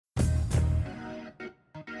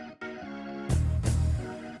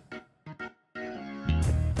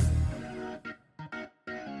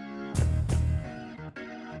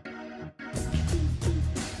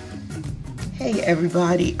Hey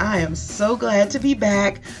everybody, I am so glad to be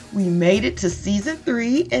back. We made it to season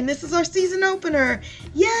 3 and this is our season opener.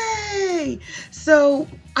 Yay! So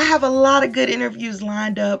I have a lot of good interviews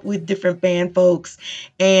lined up with different band folks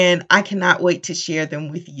and I cannot wait to share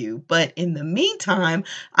them with you. But in the meantime,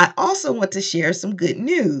 I also want to share some good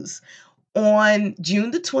news. On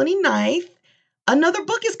June the 29th, another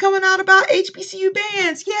book is coming out about HBCU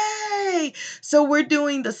bands. Yay! So we're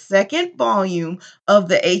doing the second volume of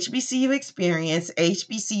the HBCU Experience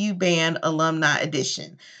HBCU Band Alumni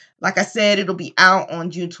Edition. Like I said, it'll be out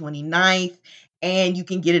on June 29th, and you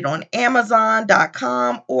can get it on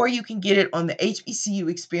Amazon.com or you can get it on the HBCU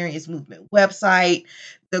Experience Movement website.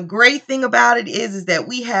 The great thing about it is that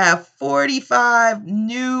we have 45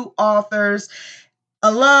 new authors,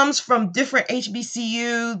 alums from different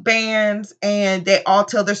HBCU bands, and they all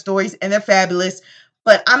tell their stories and they're fabulous.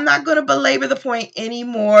 But I'm not going to belabor the point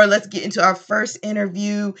anymore. Let's get into our first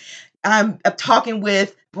interview. I'm talking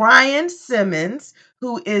with Brian Simmons,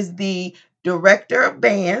 who is the director of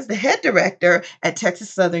bands, the head director at Texas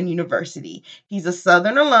Southern University. He's a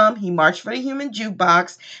Southern alum. He marched for the Human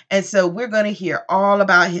Jukebox. And so we're going to hear all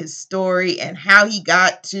about his story and how he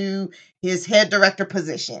got to his head director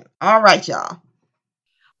position. All right, y'all.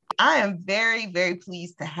 I am very, very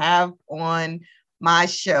pleased to have on my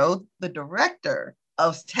show the director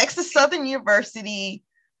of Texas Southern University,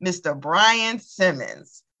 Mr. Brian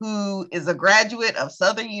Simmons, who is a graduate of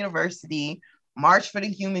Southern University, March for the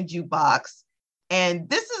Human Jukebox. And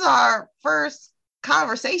this is our first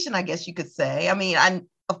conversation, I guess you could say. I mean,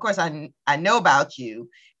 I know about you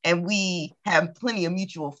and we have plenty of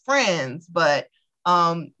mutual friends, but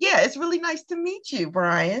it's really nice to meet you,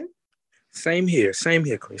 Brian. Same here,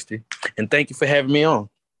 Christy. And thank you for having me on.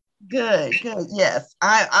 Good. Yes,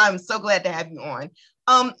 I'm so glad to have you on.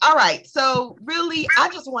 All right. So really, I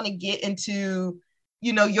just want to get into,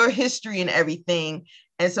 your history and everything.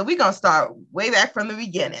 And so we're going to start way back from the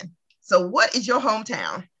beginning. So what is your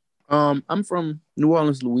hometown? I'm from New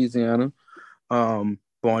Orleans, Louisiana, born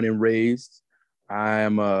and raised.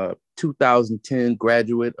 I'm a 2010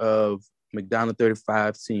 graduate of McDonald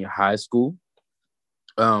 35 Senior High School.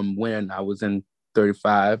 When I was in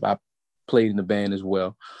 35, I played in the band as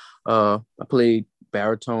well. I played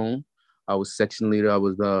baritone. I was section leader. I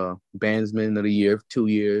was bandsman of the year for 2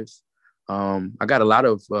 years. I got a lot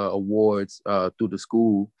of awards through the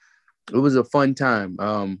school. It was a fun time.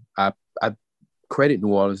 I credit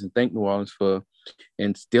New Orleans and thank New Orleans for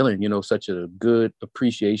instilling, such a good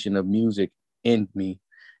appreciation of music in me.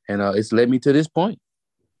 And it's led me to this point.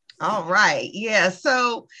 All right. Yeah.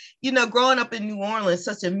 So, growing up in New Orleans,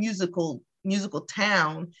 such a musical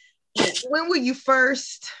town, when were you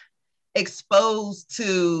first exposed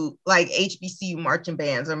to like HBCU marching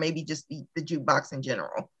bands or maybe just the jukebox in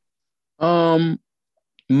general?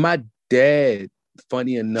 My dad,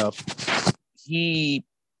 funny enough, maybe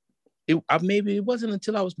it wasn't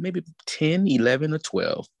until I was maybe 10, 11 or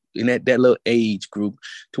 12 in that little age group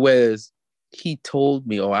to where he told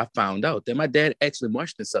me, or I found out that my dad actually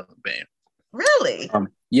marched in Southern Band. Really?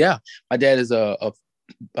 Yeah. My dad is a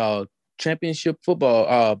championship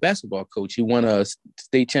basketball coach. He won a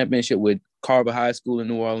state championship with Carver High School in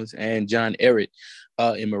New Orleans and John Ehret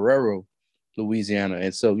in Marrero, Louisiana.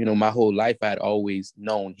 And so, my whole life I'd always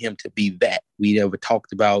known him to be that. We never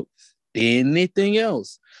talked about anything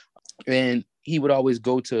else. And he would always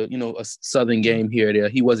go to, a Southern game here or there.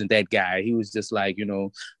 He wasn't that guy. He was just like,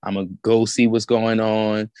 I'm going to go see what's going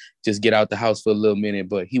on, just get out the house for a little minute.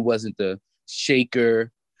 But he wasn't the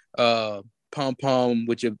shaker, pom-pom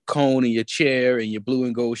with your cone and your chair and your blue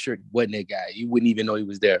and gold shirt. Wasn't that guy. You wouldn't even know he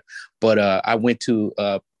was there. But I went to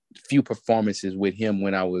a few performances with him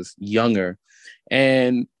when I was younger.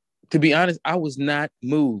 And to be honest, I was not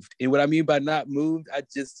moved. And what I mean by not moved, I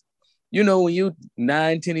just... when you're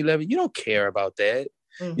 9, 10, 11, you don't care about that.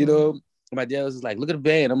 Mm-hmm. My dad was like, look at the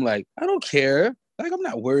band. I'm like, I don't care. Like, I'm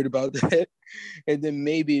not worried about that. And then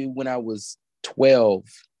maybe when I was 12,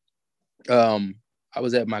 I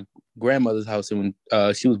was at my grandmother's house and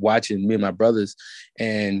she was watching me and my brothers.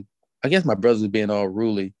 And I guess my brothers were being all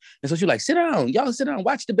ruly. And so she was like, sit down. Y'all sit down.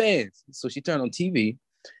 Watch the bands. So she turned on TV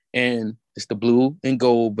and it's the blue and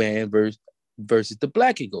gold band versus the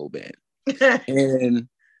black and gold band. And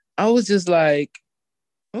I was just like,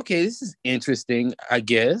 okay, this is interesting, I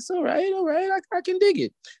guess. All right. I can dig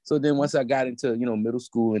it. So then once I got into, middle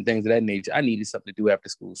school and things of that nature, I needed something to do after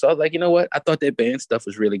school. So I was like, you know what? I thought that band stuff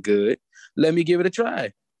was really good. Let me give it a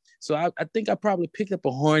try. So I think I probably picked up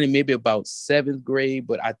a horn in maybe about 7th grade,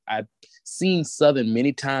 but I'd seen Southern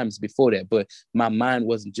many times before that, but my mind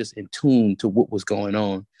wasn't just in tune to what was going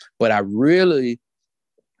on. But I really,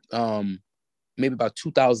 maybe about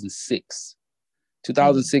 2006,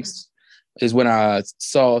 2006 is when I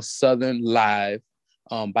saw Southern live.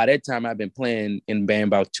 By that time, I've been playing in band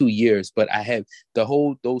about 2 years, but I have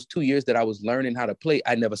those 2 years that I was learning how to play,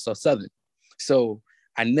 I never saw Southern. So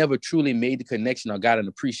I never truly made the connection or got an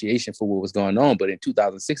appreciation for what was going on. But in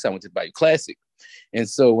 2006, I went to the Bayou Classic. And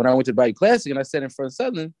so when I went to the Bayou Classic and I sat in front of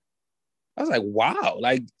Southern, I was like, wow,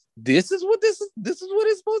 like this is what it's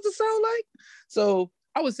supposed to sound like. So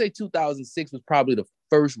I would say 2006 was probably the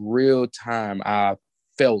first real time I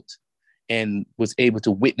felt and was able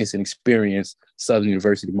to witness and experience Southern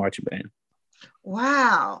University Marching Band.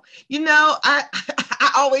 Wow.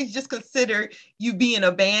 I always just consider you being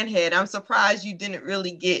a band head. I'm surprised you didn't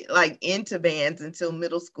really get like into bands until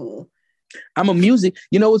middle school. I'm a music.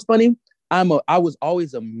 You know what's funny? I was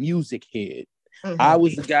always a music head. I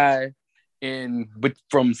was the guy but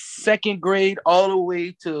from second grade all the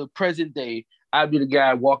way to present day, I'd be the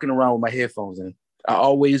guy walking around with my headphones in. I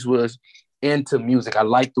always was into music. I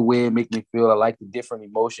like the way it made me feel. I like the different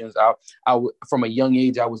emotions. From a young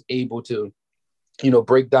age, I was able to,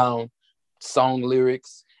 break down song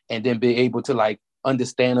lyrics and then be able to like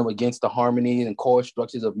understand them against the harmonies and chord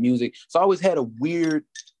structures of music. So I always had a weird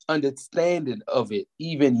understanding of it,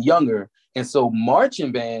 even younger. And so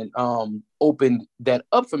marching band opened that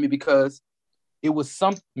up for me because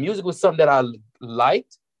music was something that I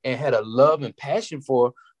liked and had a love and passion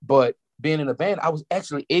for. But being in a band, I was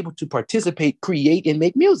actually able to participate, create, and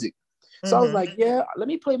make music. So I was like, yeah, let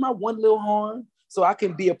me play my one little horn so I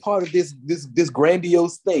can be a part of this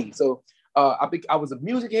grandiose thing. So I was a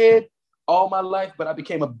music head all my life, but I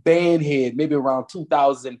became a band head maybe around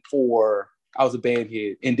 2004. I was a band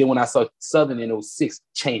head. And then when I saw Southern in 2006,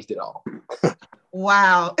 changed it all.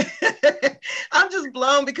 Wow. I'm just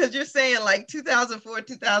blown because you're saying like 2004,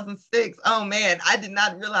 2006. Oh man, I did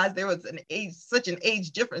not realize there was such an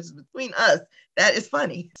age difference between us. That is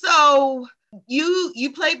funny. So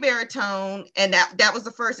you played baritone, and that was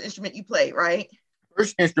the first instrument you played, right?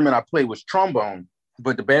 First instrument I played was trombone,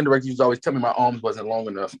 but the band director used to always tell me my arms wasn't long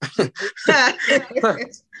enough.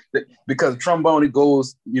 Because trombone, it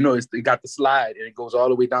goes, it got the slide and it goes all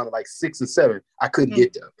the way down to like 6 and 7. I couldn't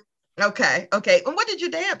get there. Okay. And what did your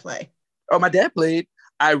dad play? Oh, my dad played,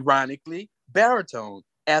 ironically, baritone.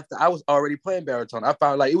 After I was already playing baritone, I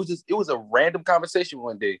found like it was a random conversation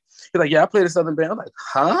one day. He's like, yeah, I played a Southern band. I'm like,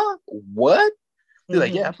 huh? What? He's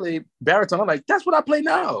like, yeah, I played baritone. I'm like, that's what I play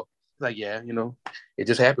now. He's like, yeah, it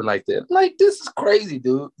just happened like that. I'm like, this is crazy,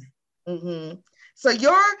 dude. So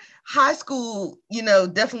your high school,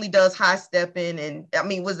 definitely does high stepping. And I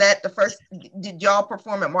mean, was that the first, did y'all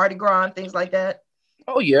perform at Mardi Gras and things like that?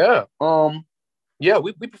 Oh, yeah. Yeah,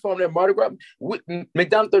 we performed at Mardi Gras.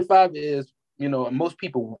 McDonald 35 is, most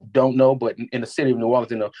people don't know, but in the city of New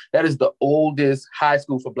Orleans, that is the oldest high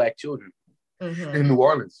school for Black children in New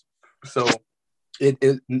Orleans. So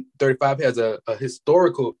 35 has a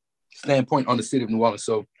historical standpoint on the city of New Orleans.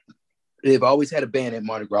 So they've always had a band at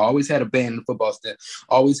Mardi Gras, always had a band in the football stand,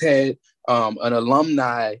 always had an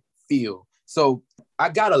alumni feel. So I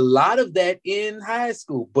got a lot of that in high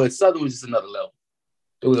school, but Southern was just another level.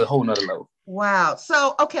 It was a whole nother level. Wow.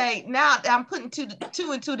 So, okay, now I'm putting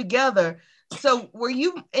two and two together. So were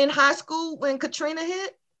you in high school when Katrina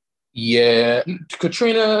hit? Yeah.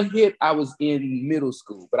 Katrina hit, I was in middle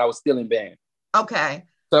school, but I was still in band. Okay.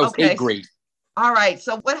 So I was 8th grade. All right.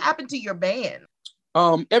 So what happened to your band?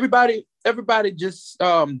 Everybody just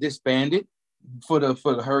disbanded for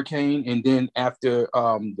the hurricane. And then after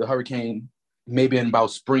the hurricane, maybe in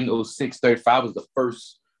about spring 2006, 35 was the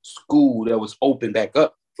first school that was open back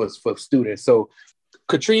up for students. So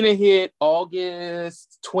Katrina hit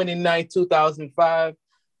August 29, 2005.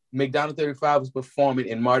 McDonald 35 was performing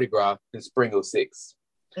in Mardi Gras in spring 2006.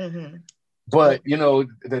 But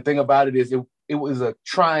the thing about it is it was a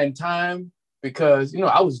trying time because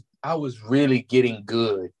I was really getting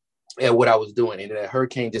good at what I was doing, and that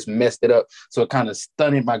hurricane just messed it up. So it kind of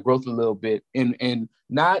stunted my growth a little bit, and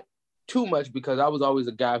not too much because I was always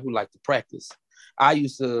a guy who liked to practice. I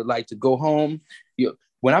used to like to go home.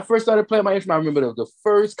 When I first started playing my instrument, I remember the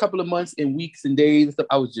first couple of months and weeks and days and stuff,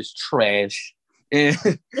 I was just trash. And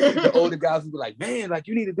the older guys would be like, man, like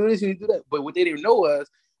you need to do this, you need to do that. But what they didn't know was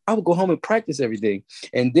I would go home and practice every day.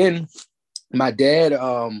 And then my dad,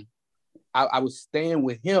 I was staying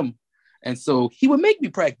with him. And so he would make me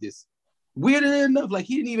practice. Weirdly enough, like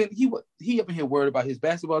he up in here worried about his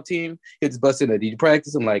basketball team. He just busted in. Did you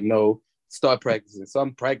practice? I'm like, no. Start practicing. So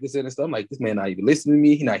I'm practicing and stuff. I'm like, this man not even listening to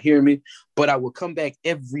me. He's not hearing me. But I will come back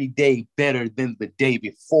every day better than the day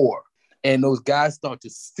before. And those guys start to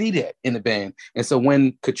see that in the band. And so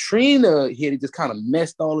when Katrina hit, it just kind of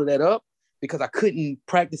messed all of that up. because I couldn't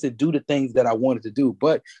practice and do the things that I wanted to do.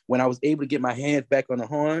 But when I was able to get my hands back on the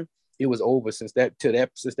horn, it was over since that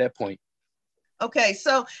point. Okay,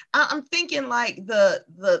 so I'm thinking like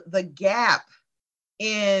the gap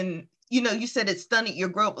in, you said it stunted your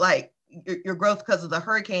growth, like your growth because of the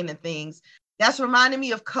hurricane and things. That's reminding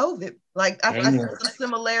me of COVID. Like I see some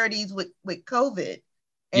similarities with COVID.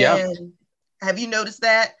 And have you noticed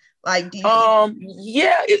that? Like, do you?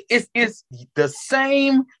 Yeah, it's the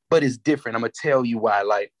same, but it's different. I'm gonna tell you why.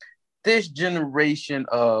 Like this generation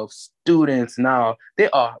of students now, they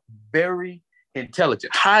are very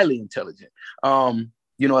intelligent, highly intelligent. A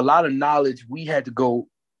lot of knowledge we had to go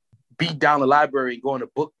beat down the library and go in a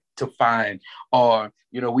book to find, or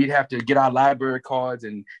we'd have to get our library cards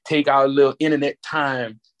and take our little internet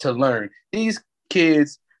time to learn. These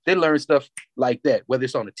kids, they learn stuff like that, whether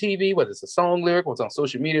it's on the TV, whether it's a song lyric, or it's on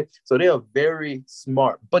social media. So they are very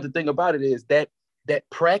smart. But the thing about it is that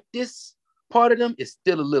practice part of them is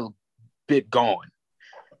still a little bit gone.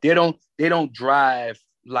 They don't drive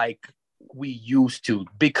like we used to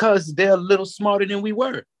because they're a little smarter than we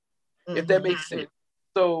were, if that makes sense.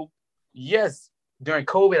 So yes, during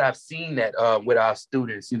COVID, I've seen that with our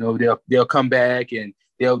students. They'll come back and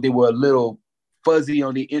they were a little fuzzy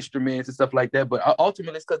on the instruments and stuff like that. But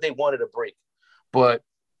ultimately, it's because they wanted a break. But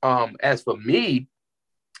as for me,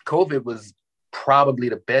 COVID was probably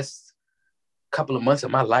the best couple of months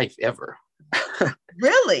of my life ever.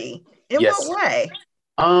 Really? In yes. What way?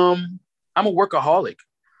 I'm a workaholic.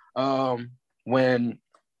 And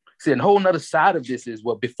a whole nother side of this is,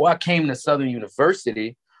 before I came to Southern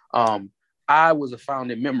University, I was a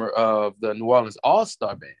founding member of the New Orleans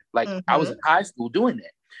All-Star Band. Like I was in high school doing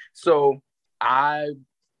that. So I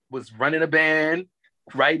was running a band,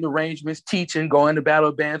 writing arrangements, teaching, going to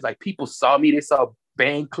battle bands. Like people saw me, they saw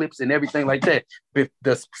band clips and everything like that.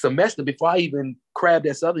 The semester before I even crabbed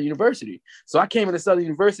at Southern University. So I came into Southern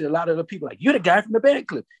University, a lot of the people like, you're the guy from the band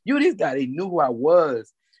clip. You're this guy. They knew who I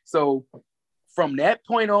was. So from that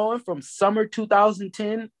point on, from summer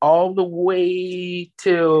 2010 all the way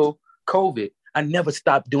till COVID, I never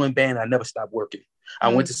stopped doing band. I never stopped working. I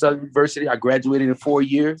went to Southern University. I graduated in 4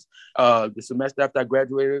 years. The semester after I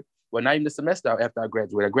graduated, well, not even the semester after I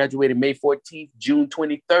graduated. I graduated May 14th, June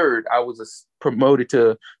 23rd. I was promoted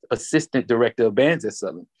to assistant director of bands at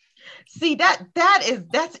Southern. See,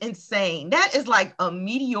 that's insane. That is like a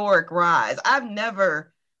meteoric rise. I've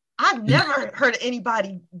never heard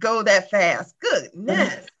anybody go that fast.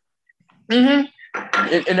 Goodness. And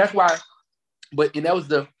that's why. And that was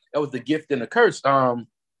the gift and the curse.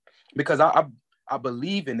 Because I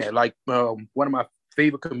believe in that. Like one of my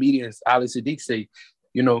favorite comedians, Ali Sadiq, say,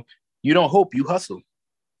 you don't hope, you hustle.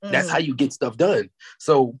 That's how you get stuff done.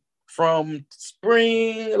 So from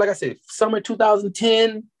spring, like I said, summer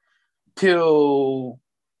 2010 till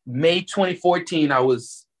May 2014, I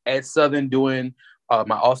was at Southern doing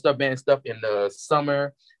my All-Star Band stuff in the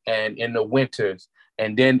summer and in the winters.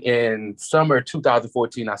 And then in summer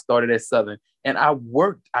 2014, I started at Southern and I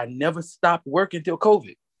worked. I never stopped working till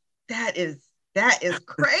COVID. That is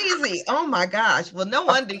crazy. Oh my gosh. Well, no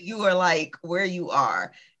wonder you are like where you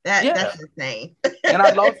are. That's insane. And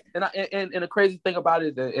I love, and the crazy thing about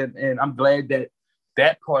it, and I'm glad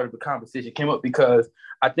that part of the conversation came up, because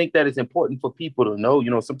I think that it's important for people to know,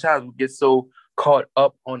 sometimes we get so caught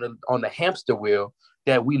up on the hamster wheel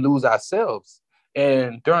that we lose ourselves.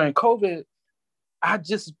 And during COVID,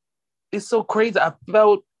 it's so crazy. I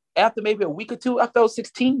felt, after maybe a week or two, I felt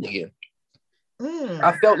 16 again.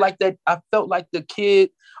 I felt like that. I felt like the kid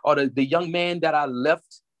or the young man that I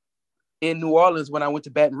left in New Orleans when I went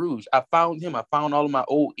to Baton Rouge. I found him. I found all of my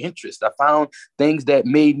old interests. I found things that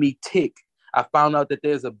made me tick. I found out that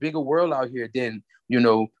there's a bigger world out here than,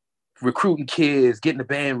 recruiting kids, getting the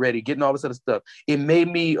band ready, getting all this other stuff. It made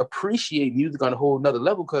me appreciate music on a whole nother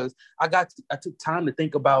level, because I took time to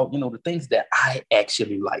think about, the things that I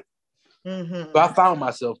actually like. So I found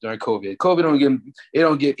myself during COVID. COVID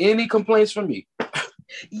don't get any complaints from me.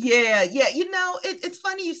 Yeah. It's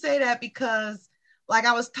funny you say that, because like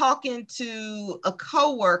I was talking to a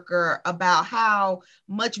coworker about how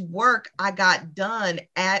much work I got done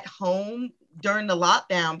at home during the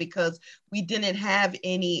lockdown, because we didn't have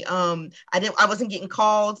any I wasn't getting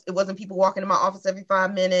calls. It wasn't people walking in my office every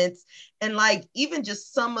 5 minutes. And like even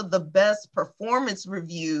just some of the best performance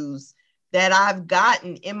reviews that I've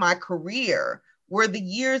gotten in my career were the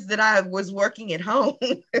years that I was working at home.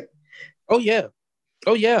 Oh yeah.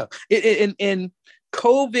 And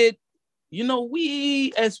COVID,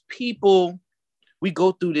 we as people, we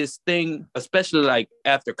go through this thing, especially like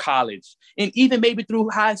after college and even maybe through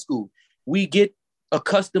high school. We get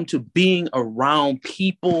accustomed to being around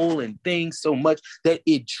people and things so much that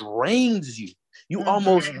it drains you. You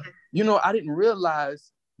almost, I didn't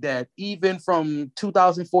realize that even from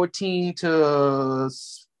 2014 to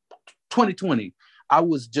 2020, I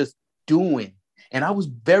was just doing, and I was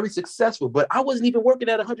very successful, but I wasn't even working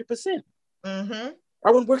at 100%. I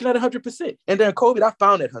wasn't working at 100%. And then COVID, I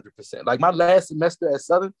found that 100%. Like my last semester at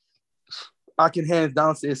Southern, I can hands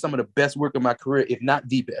down say it's some of the best work of my career, if not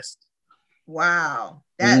the best. Wow.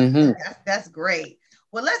 That's great.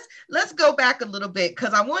 Well, let's go back a little bit,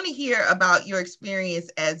 because I want to hear about your experience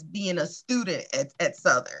as being a student at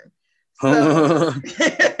Southern. So,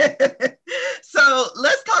 so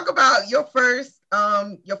let's talk about your first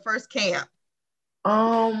camp.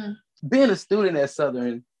 Being a student at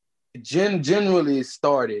Southern generally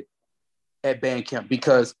started at band camp,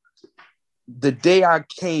 because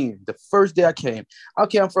the first day I came,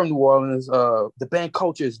 okay, I'm from New Orleans. The band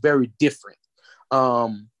culture is very different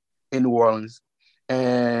in New Orleans.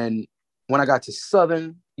 And when I got to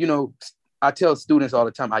Southern, I tell students all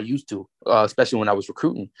the time, I used to, especially when I was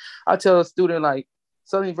recruiting, I tell a student, like,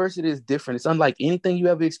 Southern University is different. It's unlike anything you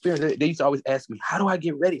ever experienced. They used to always ask me, how do I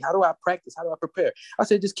get ready? How do I practice? How do I prepare? I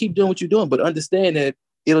said, just keep doing what you're doing, but understand that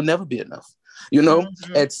it'll never be enough.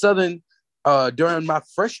 At Southern, during my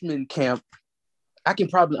freshman camp, I can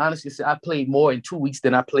probably honestly say I played more in 2 weeks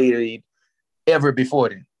than I played ever before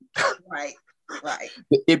then. Right.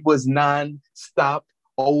 It was non-stop,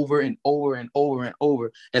 over and over and over and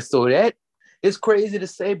over. And so that is crazy to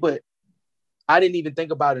say, but I didn't even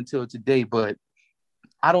think about it until today. But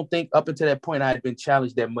I don't think up until that point I had been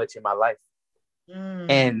challenged that much in my life.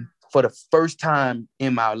 And for the first time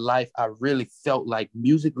in my life, I really felt like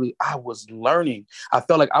musically I was learning. I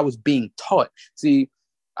felt like I was being taught. See,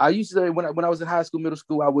 I used to say when I was in high school, middle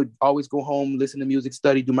school, I would always go home, listen to music,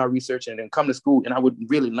 study, do my research, and then come to school, and I wouldn't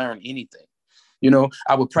really learn anything.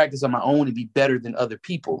 I would practice on my own and be better than other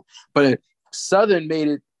people. But Southern made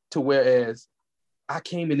it to whereas I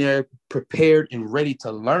came in there prepared and ready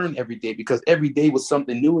to learn every day, because every day was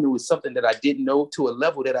something new, and it was something that I didn't know to a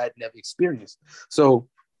level that I had never experienced. So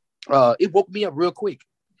it woke me up real quick.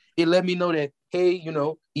 It let me know that, hey,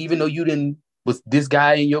 even though you was this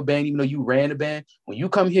guy in your band, even though you ran a band, when you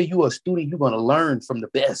come here, you are a student, you're going to learn from the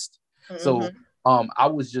best. So I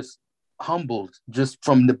was just humbled just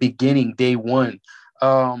from the beginning, day one.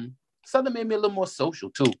 Southern made me a little more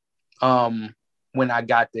social too. When I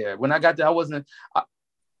got there,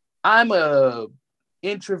 I'm a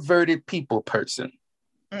introverted people person.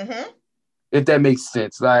 If that makes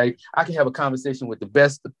sense. Like, I can have a conversation with the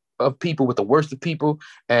best of people, with the worst of people,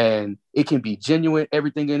 and it can be genuine.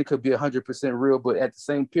 Everything in it could be 100% real, but at the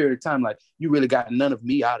same period of time, like, you really got none of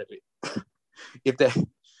me out of it. if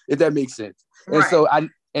that makes sense. Right. And so I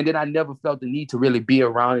never felt the need to really be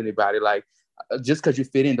around anybody. Like, just because you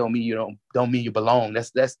fit in don't mean you belong.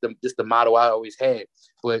 That's just the motto I always had.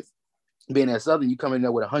 But being at Southern, you come in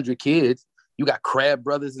there with 100 kids. You got crab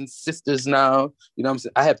brothers and sisters now. You know what I'm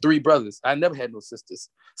saying? I have 3 brothers. I never had no sisters.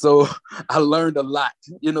 So I learned a lot,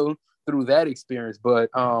 through that experience. But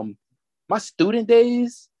my student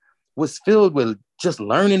days was filled with just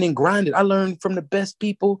learning and grinding. I learned from the best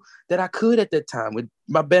people that I could at that time.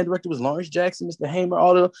 My band director was Lawrence Jackson, Mr. Hamer,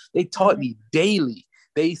 all of them. They taught me daily.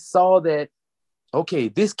 They saw that, okay,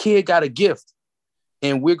 this kid got a gift,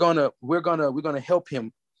 and we're gonna help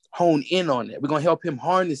him hone in on it. We're gonna help him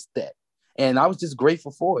harness that. And I was just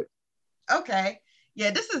grateful for it. Okay.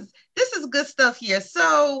 Yeah, this is good stuff here.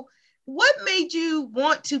 So what made you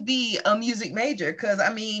want to be a music major? Because,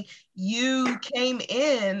 I mean, you came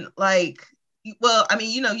in like, well, I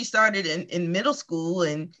mean, you started in middle school,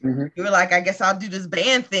 and you were like, I guess I'll do this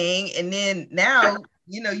band thing. And then now,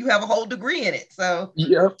 you have a whole degree in it. So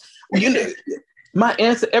yeah, my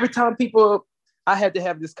answer, every time I had to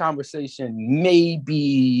have this conversation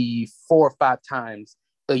maybe 4 or 5 times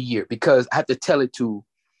a year, because I have to tell it to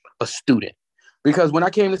a student. Because when I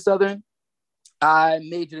came to Southern, I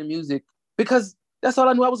majored in music because that's all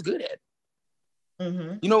I knew I was good at.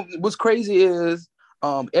 What's crazy is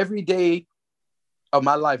every day of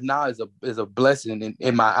my life now is a blessing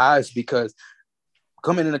in my eyes, because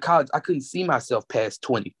coming into college, I couldn't see myself past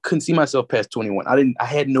 20, couldn't see myself past 21. I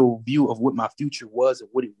had no view of what my future was and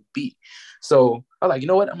what it would be. So I was like, you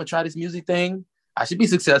know what? I'm gonna try this music thing. I should be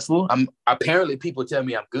successful. Apparently people tell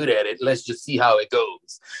me I'm good at it. Let's just see how it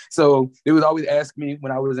goes. So they would always ask me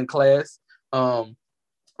when I was in class, oh,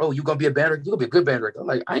 you gonna be a band director? You're gonna be a good band director. I'm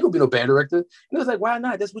like, I ain't gonna be no band director. And it was like, why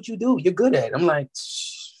not? That's what you do. You're good at it. I'm like,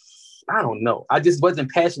 I don't know. I just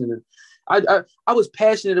wasn't passionate. I was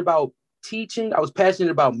passionate about teaching. I was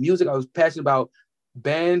passionate about music. I was passionate about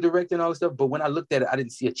band directing and all this stuff. But when I looked at it, I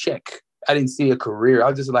didn't see a check. I didn't see a career. I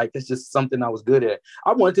was just like, that's just something I was good at.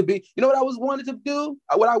 I wanted to be, you know what I was wanted to do?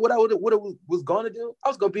 What I was going to do? I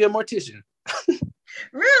was going to be a mortician.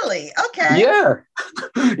 Really? Okay. Yeah.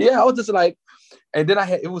 Yeah. I was just like, and then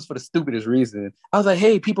it was for the stupidest reason. I was like,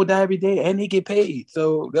 hey, people die every day and they get paid.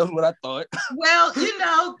 So that's what I thought. Well,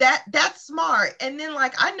 that's smart. And then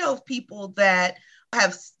like, I know people that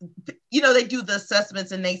have, they do the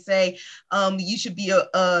assessments and they say, you should be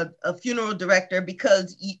a funeral director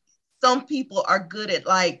because some people are good at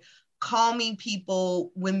like calming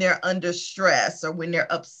people when they're under stress or when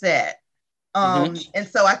they're upset. And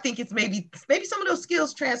so I think it's maybe some of those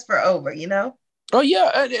skills transfer over, Oh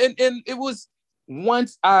yeah. And it was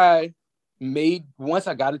once I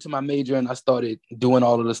got into my major and I started doing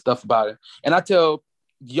all of the stuff about it. And I tell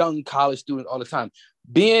young college students all the time,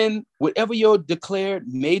 being whatever your declared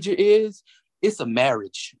major is, it's a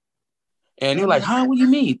marriage. And they're like, huh, what do you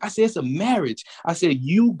mean? I said, it's a marriage. I said,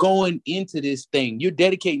 you going into this thing, you're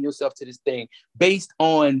dedicating yourself to this thing based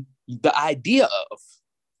on the idea of,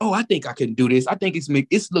 oh, I think I can do this. I think it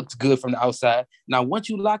looks good from the outside. Now, once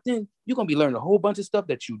you locked in, you're going to be learning a whole bunch of stuff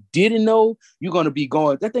that you didn't know. You're going to be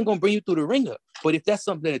that thing going to bring you through the ringer. But if that's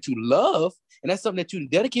something that you love and that's something that you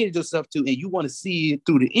dedicated yourself to and you want to see it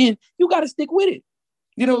through the end, you got to stick with it.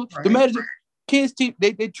 Right. The matter, kids,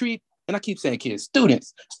 they treat, and I keep saying kids,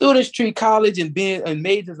 students treat college and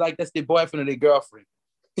majors like that's their boyfriend or their girlfriend.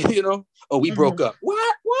 Oh, we broke up. What?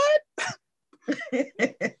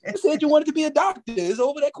 You said you wanted to be a doctor. It's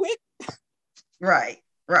over that quick. Right.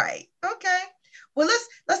 Okay. Well,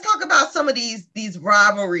 let's talk about some of these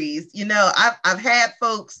rivalries. I've had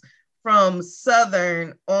folks from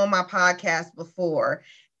Southern on my podcast before,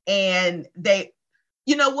 and they,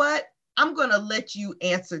 you know what? I'm gonna let you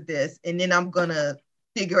answer this, and then I'm gonna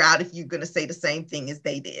figure out if you're gonna say the same thing as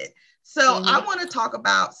they did. So I want to talk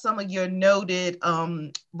about some of your noted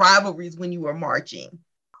rivalries when you were marching.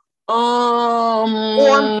 Or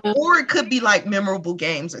it could be like memorable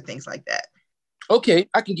games or things like that. Okay,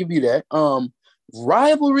 I can give you that.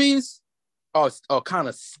 Rivalries are kind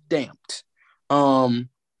of stamped.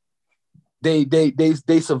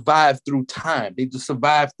 They survive through time. They just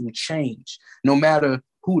survive through change. No matter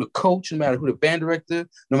who the coach, no matter who the band director,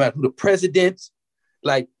 no matter who the president,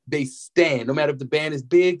 like they stand. No matter if the band is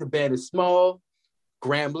big, the band is small.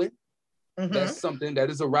 Grambling. That's something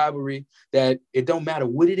that is a rivalry that it don't matter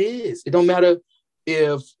what it is. It don't matter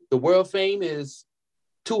if the world fame is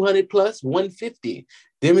 200 plus 150.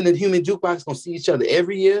 Them and the Human Jukebox gonna see each other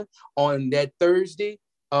every year on that Thursday.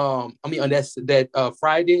 On that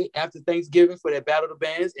Friday after Thanksgiving for that Battle of the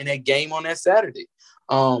Bands and that game on that Saturday.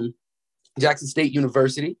 Jackson State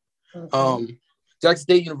University. Jackson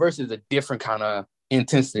State University is a different kind of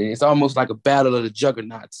intensity. It's almost like a battle of the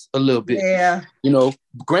juggernauts a little bit. Yeah.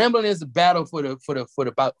 Grambling is a battle for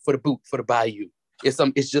the bayou.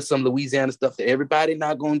 It's just some Louisiana stuff that everybody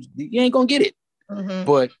you ain't gonna get it.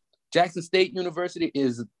 But Jackson State University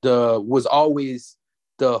was always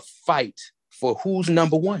the fight for who's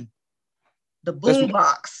number one. The boom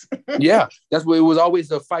box. Yeah, that's what it was, always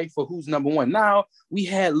the fight for who's number one. Now we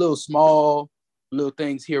had small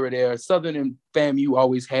things here or there. Southern and FAMU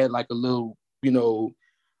always had like a little,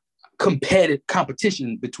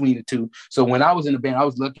 competition between the two. So when I was in the band, I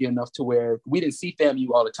was lucky enough to where we didn't see FAMU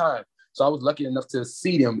all the time. So I was lucky enough to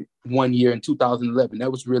see them one year in 2011.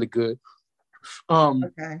 That was really good.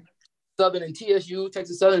 Okay. Southern and TSU,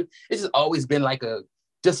 Texas Southern, it's just always been like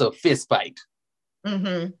just a fist fight.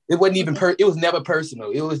 It wasn't even it was never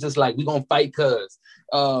personal. It was just like, we're gonna fight cuz.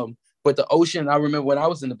 But the Ocean, I remember when I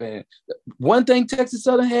was in the band, one thing Texas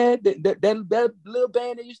Southern had, that little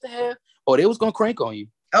band they used to have, they was gonna crank on you.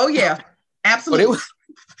 Oh yeah, absolutely.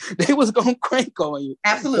 They was gonna crank on you.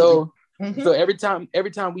 Absolutely. So every time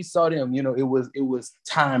we saw them, it was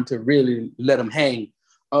time to really let them hang.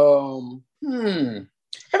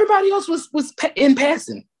 Everybody else was in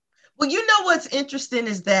passing. Well, what's interesting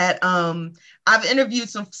is that I've interviewed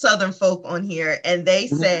some Southern folk on here, and they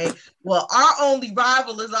say, well, our only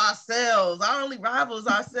rival is ourselves. Our only rival is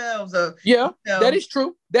ourselves. That is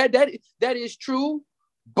true. That is true.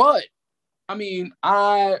 But I mean,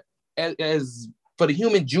 as for the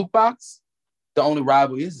Human Jukebox, the only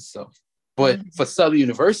rival is itself. But for Southern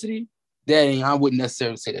University, I wouldn't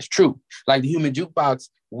necessarily say that's true. Like the Human Jukebox,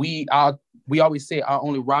 we always say our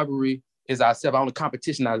only rivalry is ourselves. Our only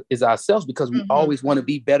competition is ourselves, because we always want to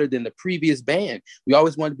be better than the previous band. We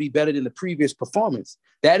always want to be better than the previous performance.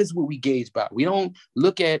 That is what we gauge by. We don't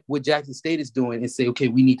look at what Jackson State is doing and say, okay,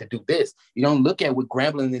 we need to do this. You don't look at what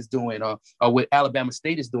Grambling is doing or what Alabama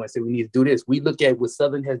State is doing and say we need to do this. We look at what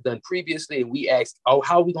Southern has done previously and we ask, how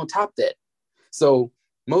are we going to top that? So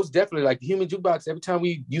Most definitely. Like the human jukebox, every time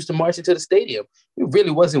we used to march into the stadium, we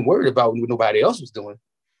really wasn't worried about what nobody else was doing.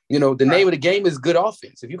 You know, the name of the game is good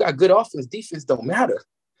offense. If you got good offense, defense don't matter.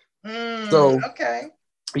 Okay.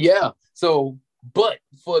 Yeah. So, but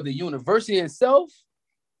for the university itself,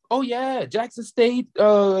 oh yeah, Jackson State,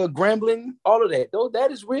 Grambling, all of that. Though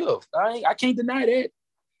that is real. I can't deny that.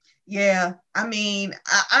 Yeah, I mean,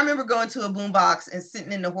 I remember going to a boombox and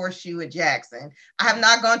sitting in the horseshoe at Jackson. I have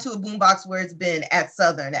not gone to a boombox where it's been at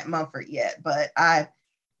Southern at Mumford yet, but that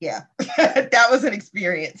was an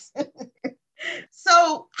experience.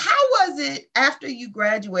 So how was it after you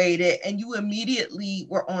graduated and you immediately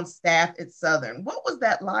were on staff at Southern? What was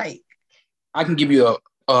that like? I can give you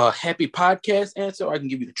a happy podcast answer, or I can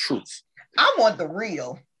give you the truth. I want the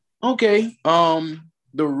real. Okay. The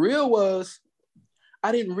real was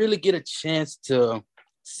I didn't really get a chance to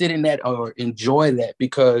sit in that or enjoy that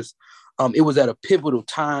because it was at a pivotal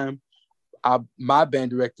time. My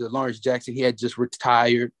band director, Lawrence Jackson, he had just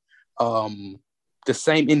retired the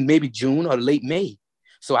same in maybe June or late May.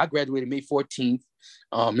 So I graduated May 14th.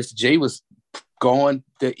 Mr. J was gone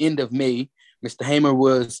the end of May. Mr. Hamer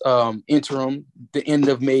was interim the end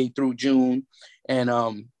of May through June. And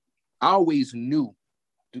I always knew,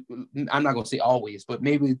 I'm not going to say always, but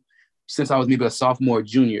maybe since I was maybe a sophomore or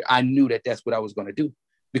junior, I knew that that's what I was going to do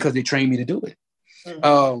because they trained me to do it.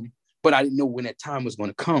 Mm-hmm. But I didn't know when that time was going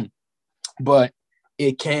to come. But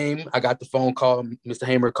it came. I got the phone call. Mr.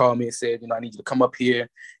 Hamer called me and said, I need you to come up here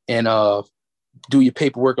and do your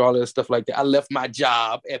paperwork, all that stuff like that. I left my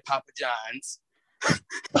job at Papa John's.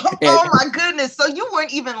 Oh my goodness! So you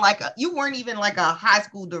weren't even like a high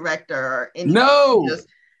school director or anything. No.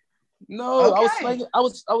 Okay. I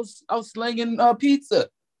was slanging pizza.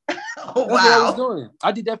 Oh, wow. That's what I was doing.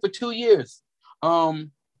 I did that for 2 years.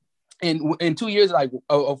 And in 2 years, like,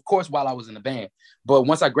 of course, while I was in the band. But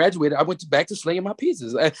once I graduated, I went back to slinging my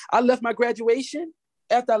pizzas. I left my graduation.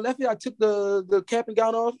 After I left it, I took the cap and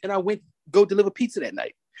gown off, and I went go deliver pizza that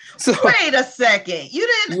night. So wait a second, you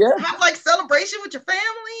didn't have like celebration with your family,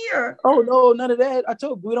 or? Oh no, none of that. I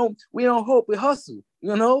told you we don't hope, we hustle.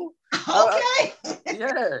 Okay.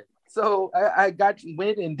 Yeah. So I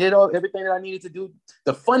went and did everything that I needed to do.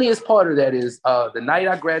 The funniest part of that is the night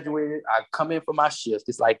I graduated, I come in for my shift.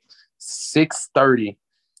 It's like 6:30.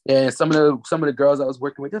 And some of the girls I was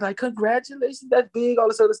working with, they're like, congratulations, that's big, all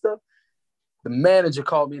this other stuff. The manager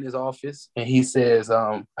called me in his office and he says,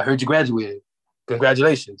 I heard you graduated.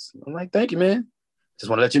 Congratulations. I'm like, thank you, man. Just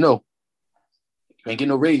want to let you know. You ain't getting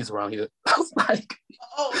no raise around here. I was like,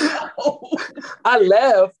 oh no. I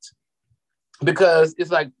left. Because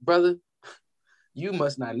it's like, brother, you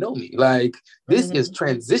must not know me. Like, this is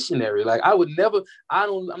transitionary. Like,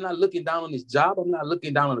 I'm not looking down on this job. I'm not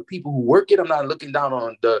looking down on the people who work it. I'm not looking down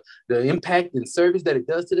on the impact and service that it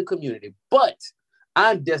does to the community. But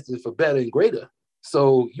I'm destined for better and greater.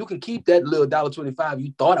 So you can keep that little $1.25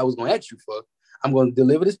 you thought I was going to ask you for. I'm going to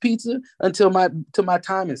deliver this pizza until my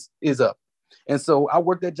time is up. And so I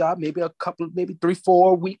worked that job maybe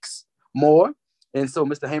 3-4 weeks more. And so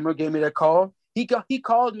Mr. Hamer gave me that call. He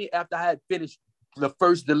called me after I had finished the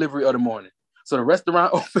first delivery of the morning. So the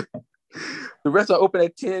restaurant opened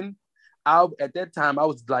at 10. At that time, I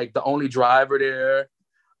was like the only driver there.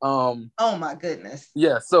 Oh my goodness.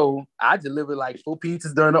 Yeah. So I delivered like 4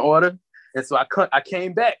 pizzas during the order. And so I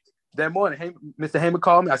came back that morning. Mr. Hamer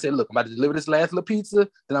called me. I said, look, I'm about to deliver this last little pizza.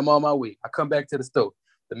 Then I'm on my way. I come back to the store.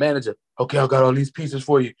 The manager, okay, I got all these pizzas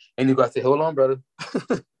for you. And you got to say, hold on, brother.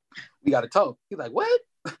 We got to talk. He's like, what?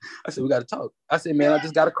 I said, we got to talk. I said, man, I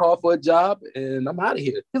just got a call for a job and I'm out of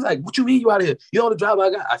here. He's like, what you mean you out of here? You know the job I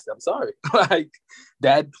got? I said, I'm sorry. Like,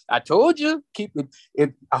 Dad, I told you, keep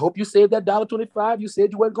it. I hope you saved that $1.25 you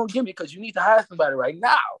said you weren't going to give me because you need to hire somebody right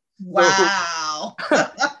now. Wow.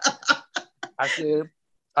 So,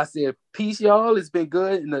 I said, peace, y'all. It's been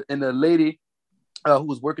good. And the lady who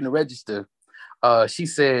was working the register, she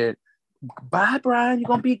said, bye, Brian. You're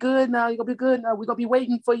going to be good now. We're going to be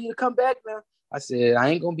waiting for you to come back now. I said, I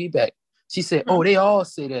ain't going to be back. She said, oh, they all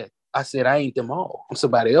say that. I said, I ain't them all. I'm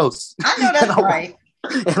somebody else. I know that's right.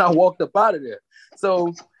 And I walked up out of there.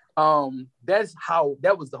 So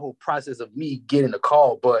that was the whole process of me getting the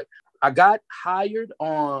call. But I got hired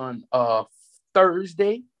on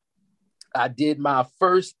Thursday. I did my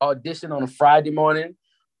first audition on a Friday morning.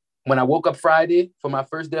 When I woke up Friday for my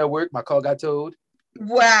first day of work, my call got towed.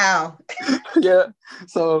 Wow. Yeah.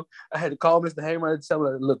 So I had to call Mr. Hamer and tell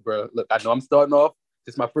him, look, bro, I know I'm starting off.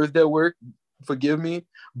 It's my first day of work. Forgive me.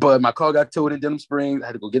 But my call got towed in Denham Springs. I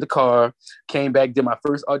had to go get the car. Came back, did my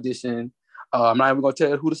first audition. I'm not even going to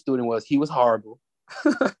tell you who the student was. He was horrible.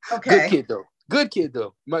 Okay. Good kid,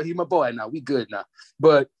 though. He's my boy now. We good now.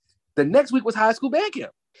 But The next week was high school band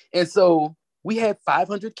camp. And so we had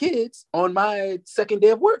 500 kids on my second day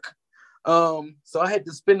of work. So I had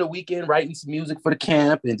to spend the weekend writing some music for the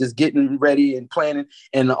camp and just getting ready and planning.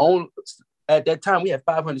 And at that time, we had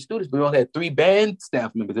 500 students, but we only had 3 band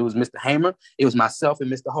staff members. It was Mr. Hamer, it was myself,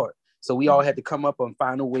 and Mr. Hart. So we all had to come up and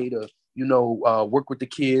find a way to, work with the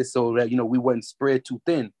kids so that, we wouldn't spread too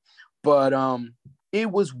thin. But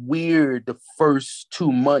it was weird the first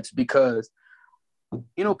 2 months because,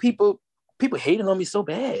 people hated on me so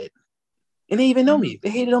bad. And they even know me. They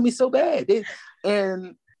hated on me so bad. It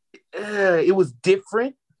was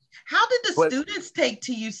different. How did the students take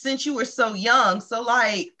to you since you were so young? So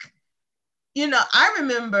I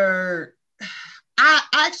remember I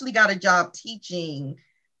actually got a job teaching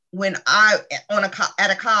when at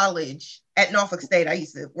a college at Norfolk State. I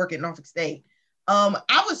used to work at Norfolk State.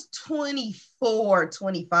 I was 24,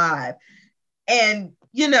 25. And,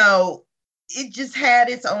 it just had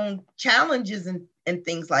its own challenges and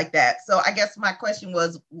things like that. So I guess my question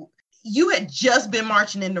was, you had just been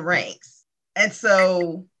marching in the ranks. And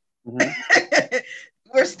so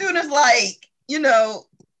were students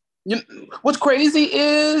what's crazy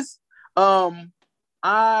is I've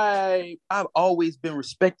always been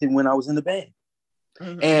respected when I was in the band.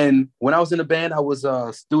 And when I was in the band, I was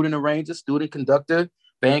a student arranger, student conductor,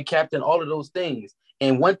 band captain, all of those things.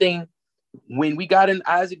 And one thing, when we got in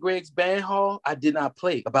Isaac Gregg's band hall, I did not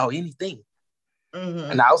play about anything.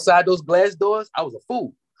 And outside those glass doors, I was a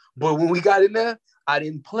fool. But when we got in there, I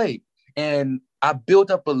didn't play. And I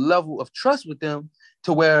built up a level of trust with them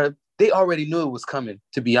to where they already knew it was coming,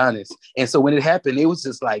 to be honest. And so when it happened, it was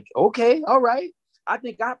just like, okay, all right. I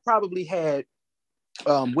think I probably had,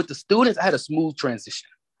 with the students, I had a smooth transition.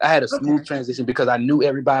 Transition because I knew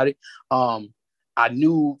everybody. I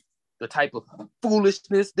knew the type of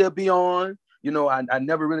foolishness they'll be on. I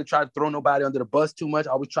never really tried to throw nobody under the bus too much. I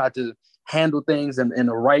always tried to handle things in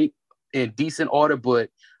the right and decent order, but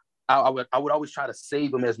I would always try to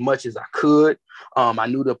save them as much as I could. I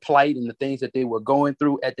knew the plight and the things that they were going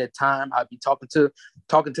through at that time. I'd be talking to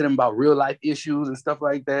them about real life issues and stuff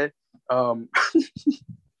like that.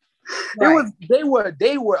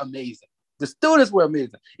 They were amazing. The students were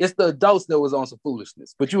amazing. It's the adults that was on some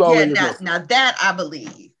foolishness. But you already know. Now that I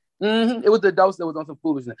believe. It was the adults that was on some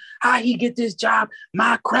foolishness. How he get this job?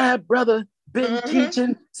 My crab brother been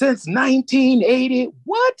teaching since 1980.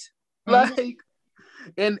 What?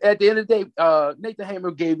 And at the end of the day, Nathan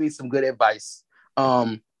Hamer gave me some good advice.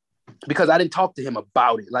 Because I didn't talk to him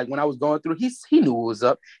about it. Like when I was going through, he knew what was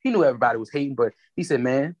up. He knew everybody was hating, but he said,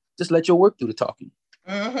 "Man, just let your work do the talking."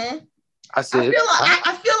 I said,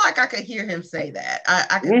 I feel like I could hear him say that.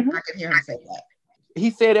 I could hear him say that.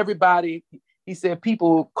 He said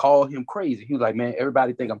people call him crazy. He was like, "Man,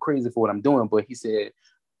 everybody think I'm crazy for what I'm doing," but he said,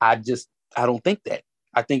 I don't think that.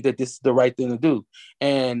 I think that this is the right thing to do.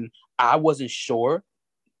 And I wasn't sure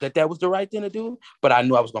that was the right thing to do, but I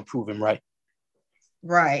knew I was going to prove him right.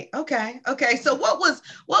 Right. Okay. So what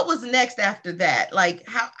was next after that? Like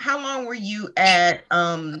how long were you at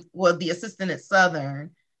the assistant at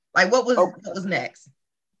Southern? Like what was next?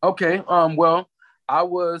 Okay. Well, I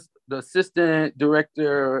was the assistant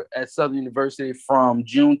director at Southern University from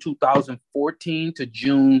June 2014 to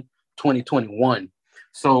June 2021.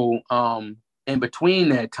 So in between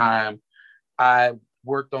that time, I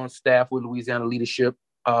worked on staff with Louisiana Leadership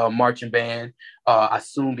Marching Band. I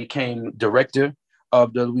soon became director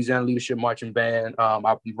of the Louisiana Leadership Marching Band.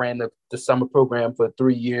 I ran the summer program for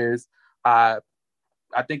 3 years. I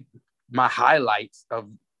think my highlights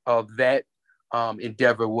of that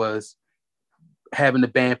endeavor was having the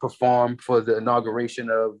band perform for the inauguration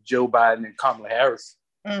of Joe Biden and Kamala Harris.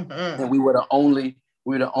 And we were the only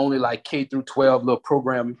like K through 12 little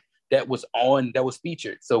program that was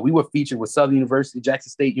featured. So we were featured with Southern University, Jackson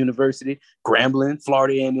State University, Grambling,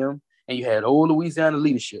 Florida A&M, and you had old Louisiana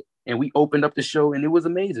Leadership. And we opened up the show and it was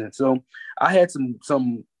amazing. So I had some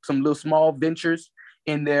little small ventures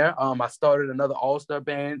in there. I started another all-star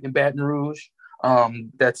band in Baton Rouge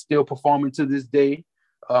that's still performing to this day.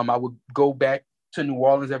 I would go back to New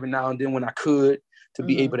Orleans every now and then when I could to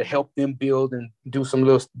be able to help them build and do some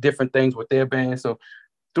little different things with their band. So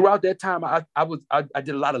throughout that time, I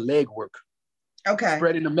did a lot of leg work. Okay.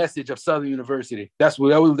 Spreading the message of Southern University. That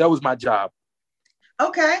was my job.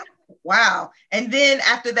 Okay. Wow. And then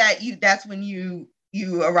after that, that's when you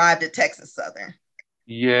arrived at Texas Southern.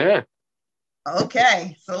 Yeah.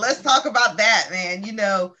 Okay. So let's talk about that, man.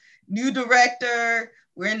 New director.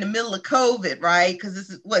 We're in the middle of COVID, right? Because this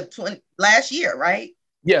is last year, right?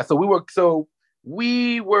 Yeah. So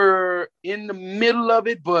we were in the middle of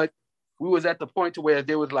it, but we was at the point to where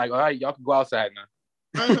they was like, all right, y'all can go outside now.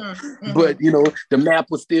 But the map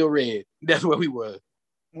was still red. That's where we were.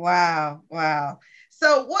 Wow.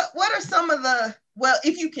 So what are some of the, well,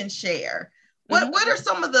 if you can share, what are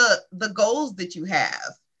some of the goals that you have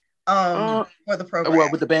for the program? Well,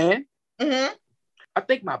 with the band? I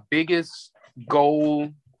think my biggest goal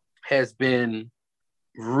has been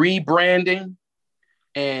rebranding,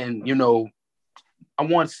 and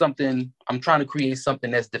I'm trying to create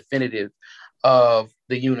something that's definitive of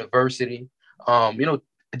the university.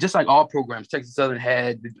 Just like all programs, Texas Southern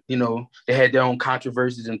had, they had their own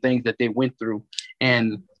controversies and things that they went through.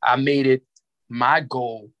 And I made it my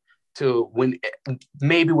goal to, when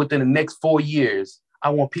maybe within the next 4 years,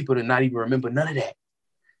 I want people to not even remember none of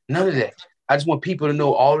that. I just want people to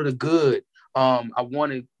know all of the good. I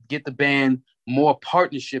want to get the band more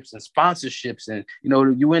partnerships and sponsorships. And,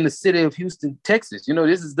 you're in the city of Houston, Texas.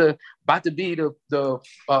 This is about to be the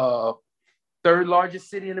third largest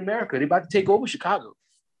city in America. They're about to take over Chicago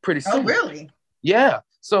pretty soon. Oh, really? Yeah.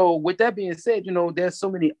 So with that being said, there's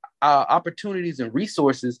so many opportunities and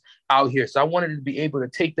resources out here. So I wanted to be able to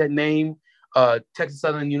take that name, Texas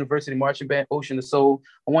Southern University Marching Band, Ocean of Soul.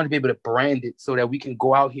 I want to be able to brand it so that we can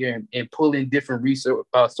go out here and pull in different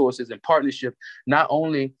resources and partnership, not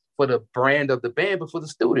only for the brand of the band, but for the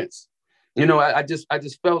students. I just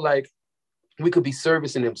felt like we could be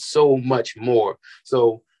servicing them so much more.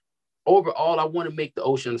 So overall, I want to make the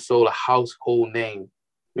Ocean of Soul a household name.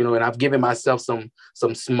 And I've given myself some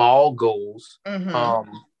small goals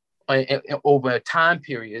over time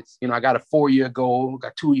periods. I got a 4-year goal,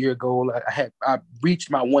 got 2-year goal. I reached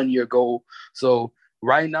my 1-year goal. So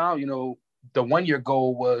right now, the 1-year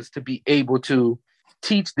goal was to be able to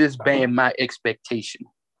teach this band my expectation,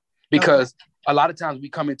 because a lot of times we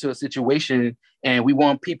come into a situation and we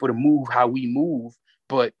want people to move how we move,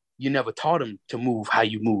 but you never taught them to move how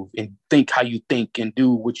you move and think how you think and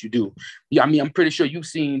do what you do. Yeah, I'm pretty sure you've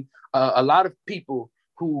seen a lot of people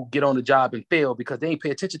who get on the job and fail because they ain't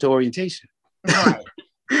pay attention to orientation. Right.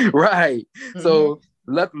 Right. So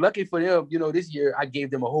lucky for them, this year I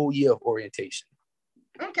gave them a whole year of orientation.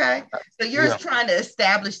 Okay. So you're trying to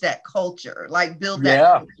establish that culture, like build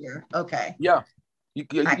that culture. Okay. Yeah.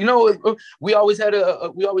 We always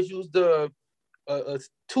used the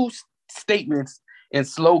two statements and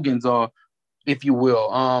slogans, or if you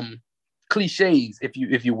will, cliches,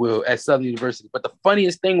 if you will, at Southern University. But the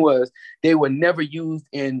funniest thing was they were never used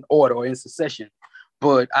in order or in succession.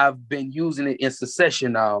 But I've been using it in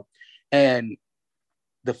succession now. And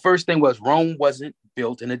the first thing was Rome wasn't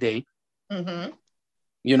built in a day. And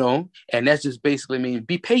that's just basically mean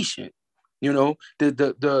be patient.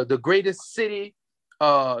 The greatest city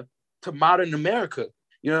to modern America.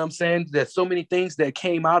 You know what I'm saying? There's so many things that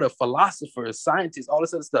came out of philosophers, scientists, all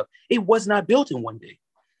this other stuff. It was not built in one day.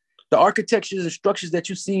 The architectures and structures that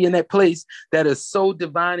you see in that place that are so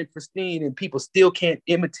divine and pristine and people still can't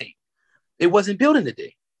imitate, it wasn't built in a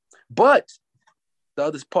day. But the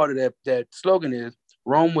other part of that slogan is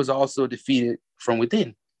Rome was also defeated from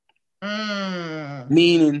within.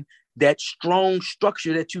 Meaning that strong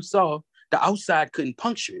structure that you saw, the outside couldn't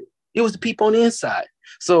puncture it. It was the people on the inside.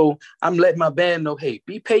 So I'm letting my band know, hey,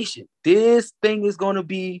 be patient. This thing is going to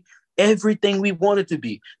be everything we want it to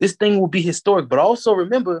be. This thing will be historic. But also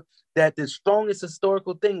remember that the strongest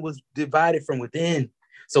historical thing was divided from within.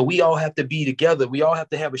 So we all have to be together. We all have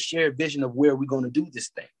to have a shared vision of where we're going to do this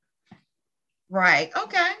thing. Right.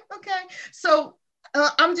 Okay. So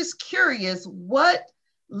I'm just curious, what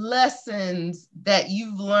lessons that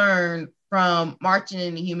you've learned from marching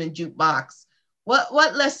in the Human Jukebox,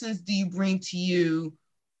 what lessons do you bring to you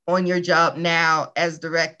on your job now as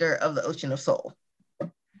director of the Ocean of Soul?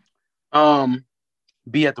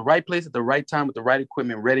 Be at the right place at the right time with the right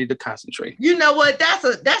equipment, ready to concentrate. You know what?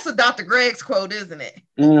 That's a Dr. Greg's quote, isn't it?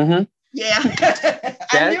 Yeah.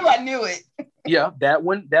 I knew it. Yeah, that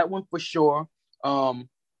one for sure.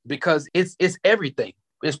 Because it's everything.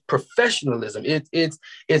 It's professionalism.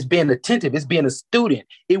 It's being attentive. It's being a student.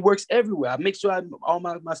 It works everywhere. I make sure all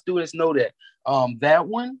my students know that. That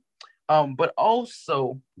one. But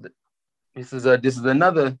also, this is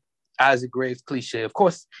another Isaac Graves cliche. Of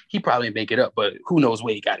course, he probably didn't make it up, but who knows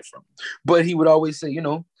where he got it from. But he would always say,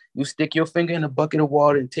 you stick your finger in a bucket of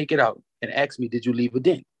water and take it out and ask me, did you leave a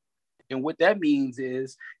dent? And what that means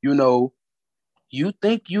is, you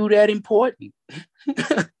think you that important.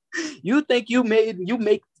 You think you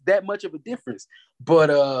make that much of a difference.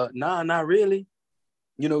 But nah, not really.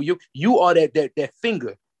 You are that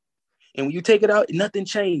finger. And when you take it out, nothing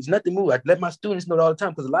changed, nothing moved. I let my students know that all the time,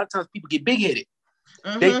 because a lot of times people get big-headed.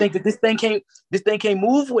 They think that this thing can't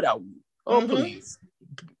move without you. Oh, please.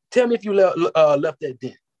 Tell me if you left that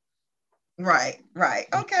dent. Right, right.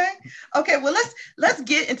 Okay. Okay, well let's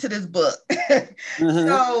get into this book. Mm-hmm.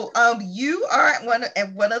 So you are one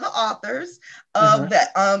of the authors Mm-hmm. of the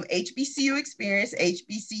HBCU Experience,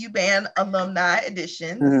 HBCU Band Alumni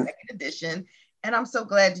Edition, the Mm-hmm. second edition. And I'm so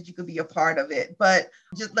glad that you could be a part of it. But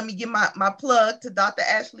just let me give my plug to Dr.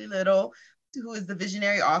 Ashley Little, who is the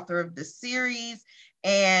visionary author of the series.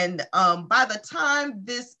 And by the time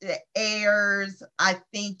this airs, I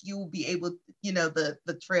think you will be able to,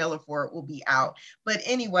 the trailer for it will be out. But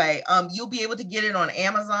anyway, you'll be able to get it on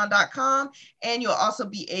Amazon.com, and you'll also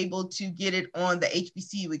be able to get it on the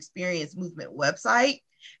HBCU Experience Movement website.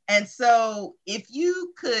 And so if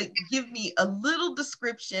you could give me a little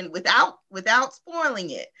description without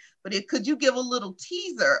spoiling it, but could you give a little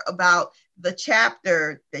teaser about the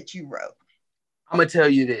chapter that you wrote? I'm gonna tell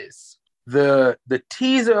you this. The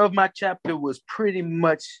teaser of my chapter was pretty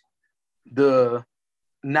much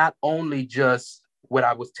not only just what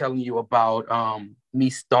I was telling you about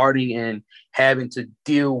me starting and having to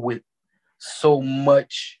deal with so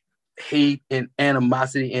much hate and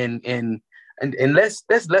animosity and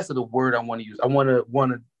that's less of the word I want to use. I want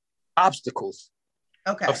to obstacles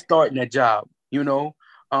of starting that job.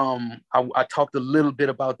 I talked a little bit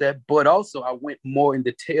about that, but also I went more in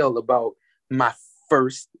detail about my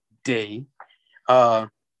first day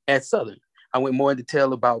at Southern. I went more in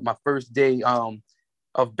detail about my first day of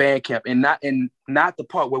band camp, and not the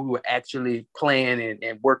part where we were actually playing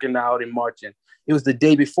and working out and marching. It was the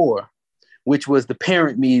day before, which was the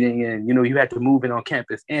parent meeting, and you had to move in on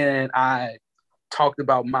campus. And I talked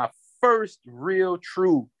about my first real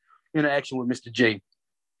true interaction with Mr. J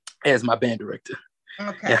as my band director.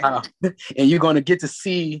 Okay. And you're going to get to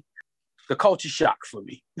see the culture shock for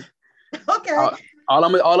me. Okay. All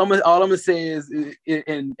I'm gonna say is,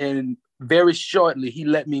 and very shortly, he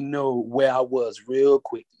let me know where I was real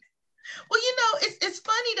quickly. Well, it's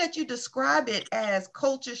funny that you describe it as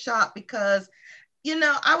culture shock, because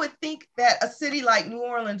I would think that a city like New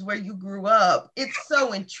Orleans, where you grew up, it's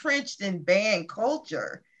so entrenched in band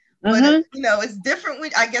culture. But it's different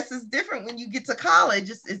it's different when you get to college.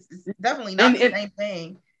 It's definitely not the same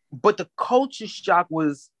thing. But the culture shock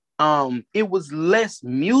was it was less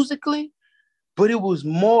musically, but it was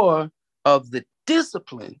more of the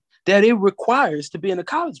discipline that it requires to be in a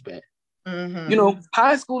college band. Mm-hmm.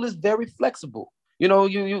 High school is very flexible.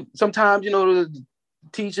 You sometimes the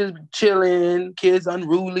teachers chilling, kids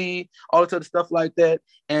unruly, all that other stuff like that,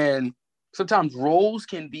 and sometimes roles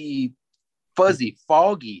can be fuzzy,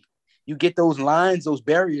 foggy. You get those lines, those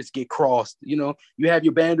barriers get crossed. You have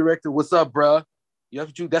your band director. What's up, bro?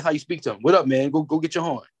 That's how you speak to him. What up, man? Go get your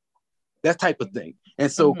horn. That type of thing.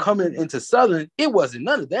 And so coming into Southern, it wasn't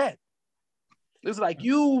none of that. It was like,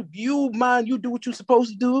 you mind, you do what you're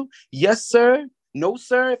supposed to do. Yes, sir. No,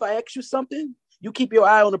 sir. If I ask you something, you keep your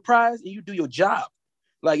eye on the prize and you do your job.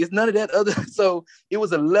 Like, it's none of that other. So it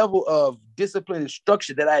was a level of discipline and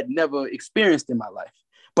structure that I had never experienced in my life.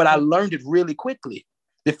 But I learned it really quickly.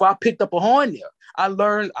 Before I picked up a horn there, I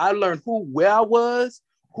learned where I was,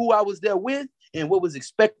 who I was there with, and what was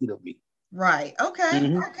expected of me. Right.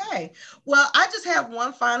 Okay. Okay. Well, I just have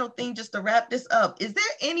one final thing just to wrap this up. Is there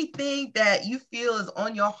anything that you feel is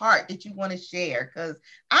on your heart that you want to share? Because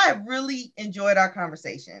I really enjoyed our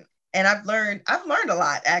conversation, and I've learned a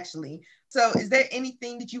lot, actually. So is there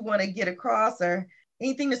anything that you want to get across, or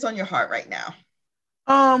anything that's on your heart right now?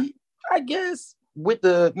 I guess with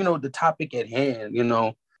the topic at hand,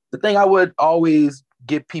 the thing I would always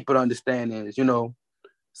get people to understand is,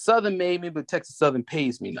 Southern made me, but Texas Southern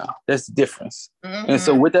pays me now. That's the difference. And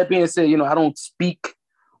so with that being said, I don't speak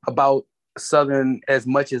about Southern as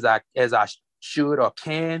much as I should or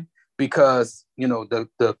can, because,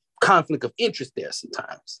 the conflict of interest there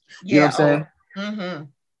sometimes. You know what I'm saying?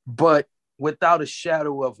 But without a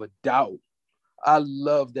shadow of a doubt, I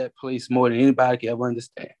love that place more than anybody can ever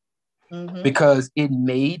understand, because it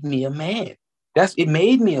made me a man. It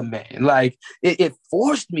made me a man. Like, it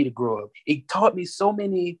forced me to grow up. It taught me so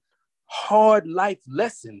many hard life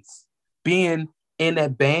lessons, being in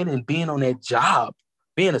that band and being on that job,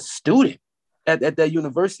 being a student at that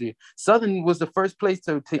university. Southern was the first place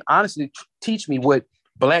to honestly teach me what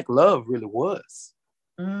Black love really was.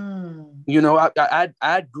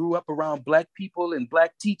 I grew up around Black people and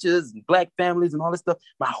Black teachers and Black families and all this stuff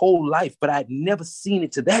my whole life, but I'd never seen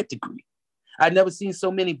it to that degree. I'd never seen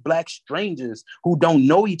so many Black strangers who don't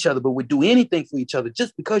know each other but would do anything for each other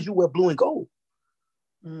just because you wear blue and gold.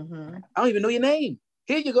 I don't even know your name.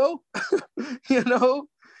 Here you go.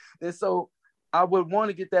 And so I would want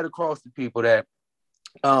to get that across to people that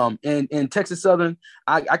in Texas Southern,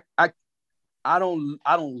 I I don't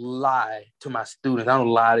lie to my students. I don't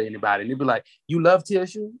lie to anybody. And they'd be like, "You love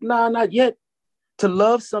TSU?" Nah, not yet. To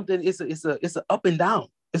love something, it's a up and down.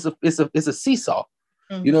 It's a seesaw.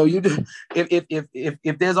 Mm-hmm. You know, you do,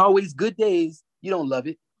 if there's always good days, you don't love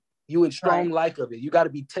it. You in strong like of it. You got to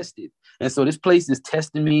be tested. And so this place is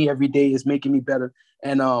testing me every day. It's making me better.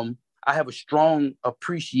 And I have a strong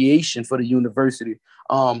appreciation for the university.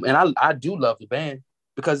 And I do love the band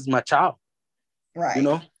because it's my child. Right. You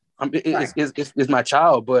know, it's my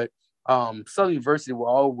child. But Southern University will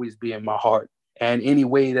always be in my heart. And any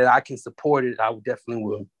way that I can support it, I definitely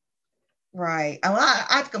will. Right.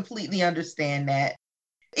 I completely understand that.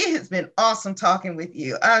 It has been awesome talking with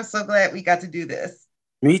you. I'm so glad we got to do this.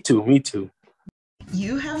 Me too.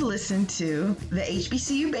 You have listened to the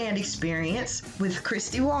HBCU Band Experience with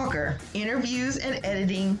Christy Walker. Interviews and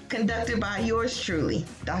editing conducted by yours truly,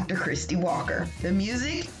 Dr. Christy Walker. The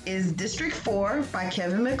music is District 4 by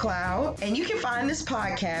Kevin MacLeod, and you can find this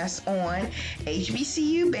podcast on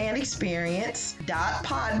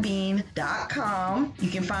HBCUbandexperience.podbean.com. You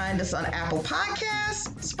can find us on Apple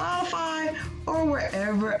Podcasts, Spotify, or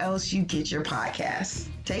wherever else you get your podcasts.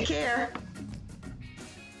 Take care.